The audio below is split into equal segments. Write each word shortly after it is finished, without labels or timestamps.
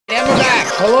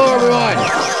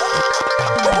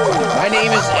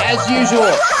as usual,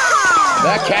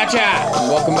 the Catch-Up. And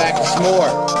welcome back to some more.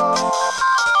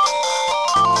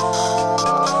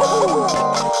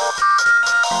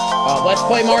 Let's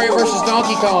play Mario vs.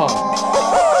 Donkey Kong.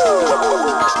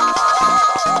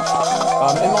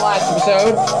 In the last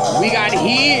episode, we got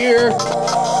here.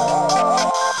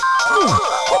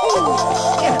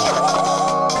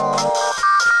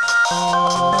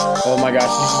 Oh my gosh,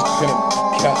 this is gonna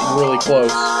cut really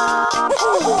close.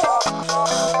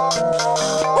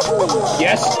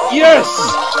 Yes, yes!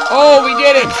 Oh, we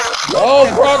did it! Oh,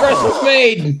 progress was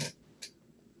made!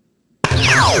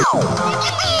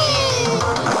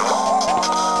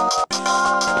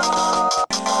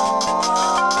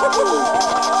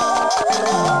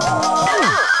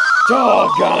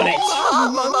 Doggone it!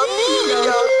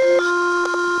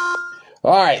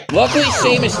 Alright, luckily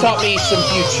Seamus taught me a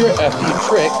few tricks.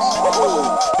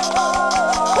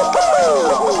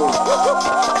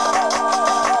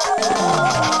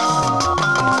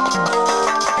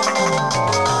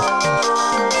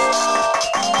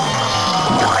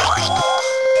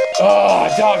 Oh,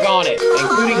 doggone it!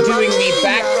 Including doing the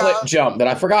backflip jump that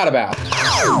I forgot about.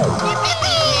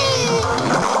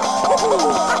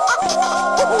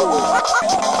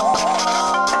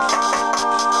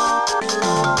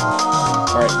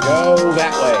 Alright, go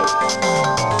that way.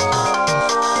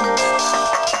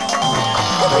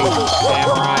 Crazy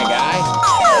samurai guy.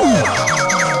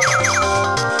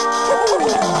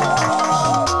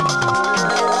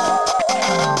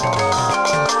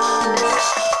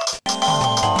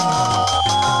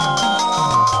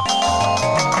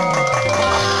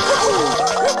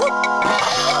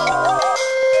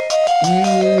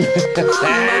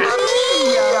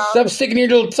 Stop sticking your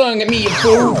little tongue at me, you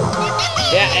boo!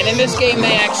 Yeah, and in this game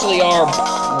they actually are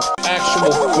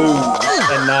actual boos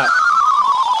and not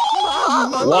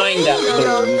wind-up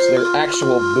boos. They're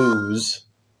actual boos.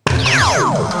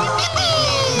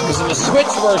 Because in the Switch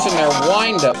version, they're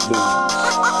wind-up boos.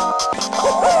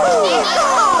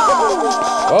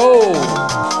 Oh!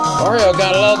 Mario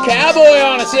got a little cowboy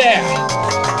on us there!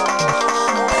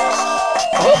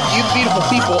 I hope you beautiful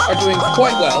people are doing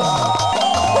quite well.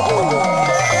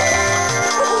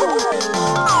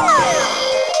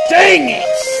 Dang it!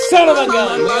 Son of a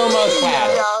gun! We almost had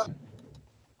it.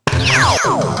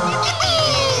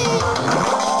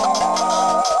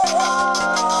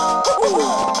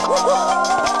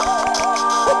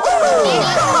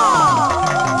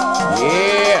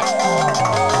 Yeah!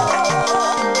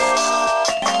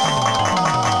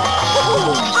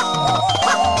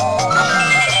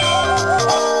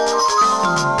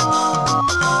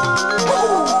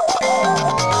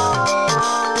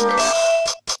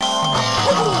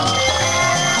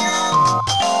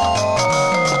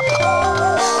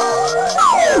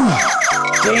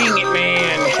 Dang it,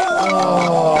 man!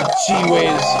 Oh, gee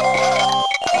whiz.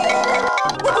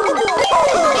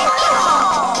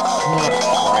 Oh,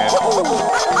 crap.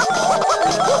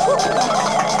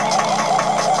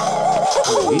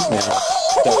 Oh, he's now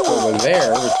stuck over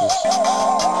there, which is...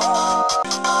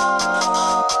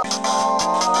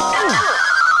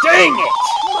 Dang it!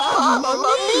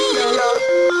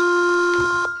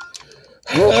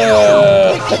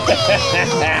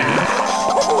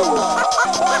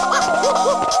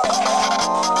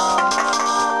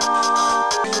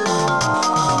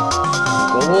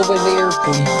 Go over there,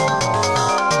 please.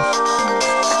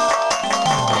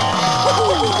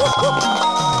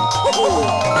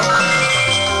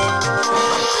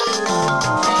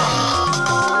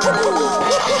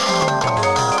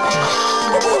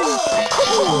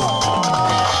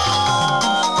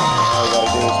 All I gotta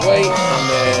do is wait, and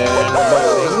then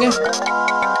loading.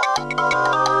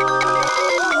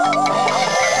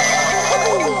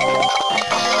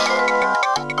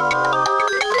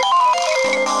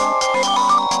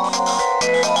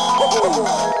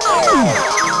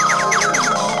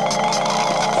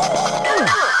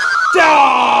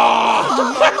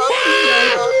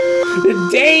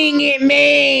 Dang it,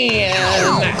 man!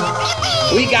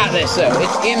 We got this, though.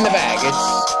 It's in the bag.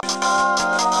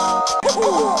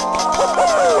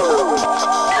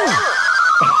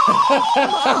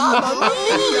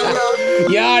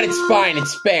 Yeah, it's fine.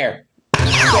 It's fair.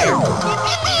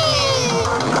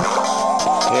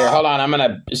 Here, hold on. I'm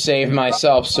gonna save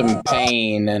myself some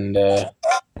pain and, get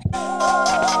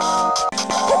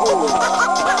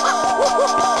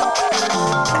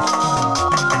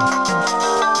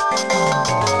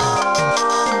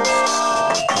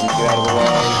out of the way.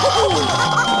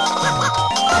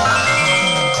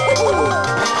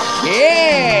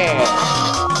 Yeah!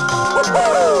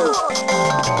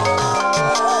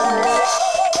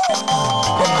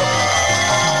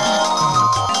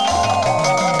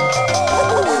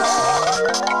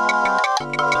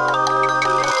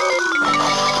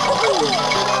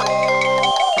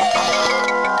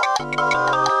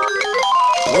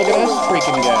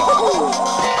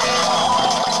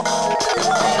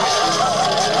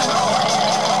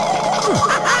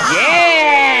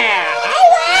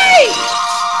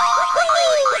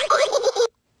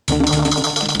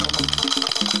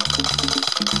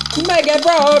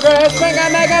 progress,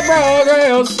 make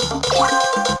progress.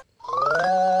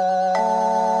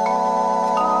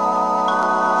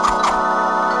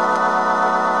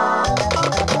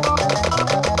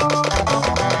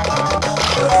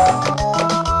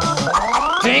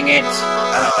 Dang it!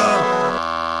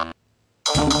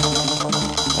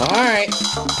 Alright,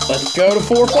 let's go to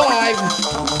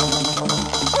 4-5.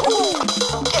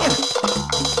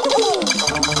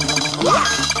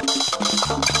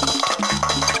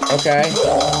 Okay.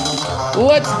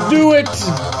 Let's do it!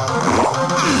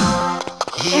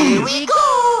 Here we go!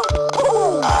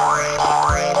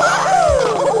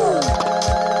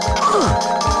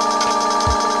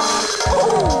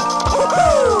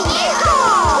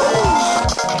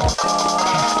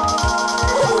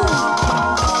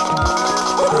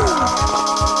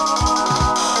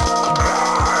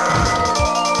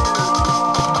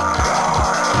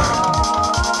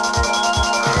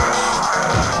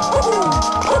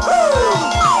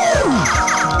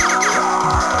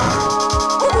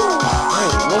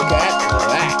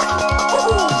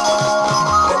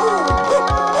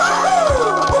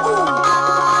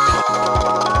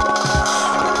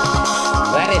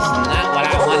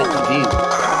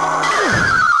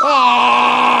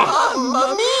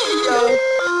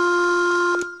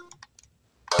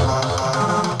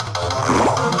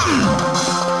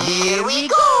 Here we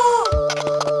go!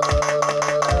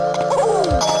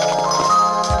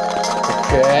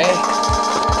 Okay.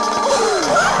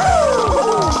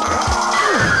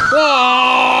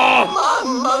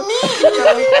 Mamma mia!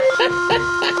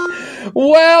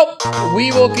 Well,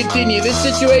 we will continue this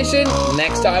situation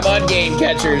next time on Game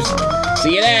Catchers.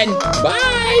 See you then.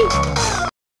 Bye!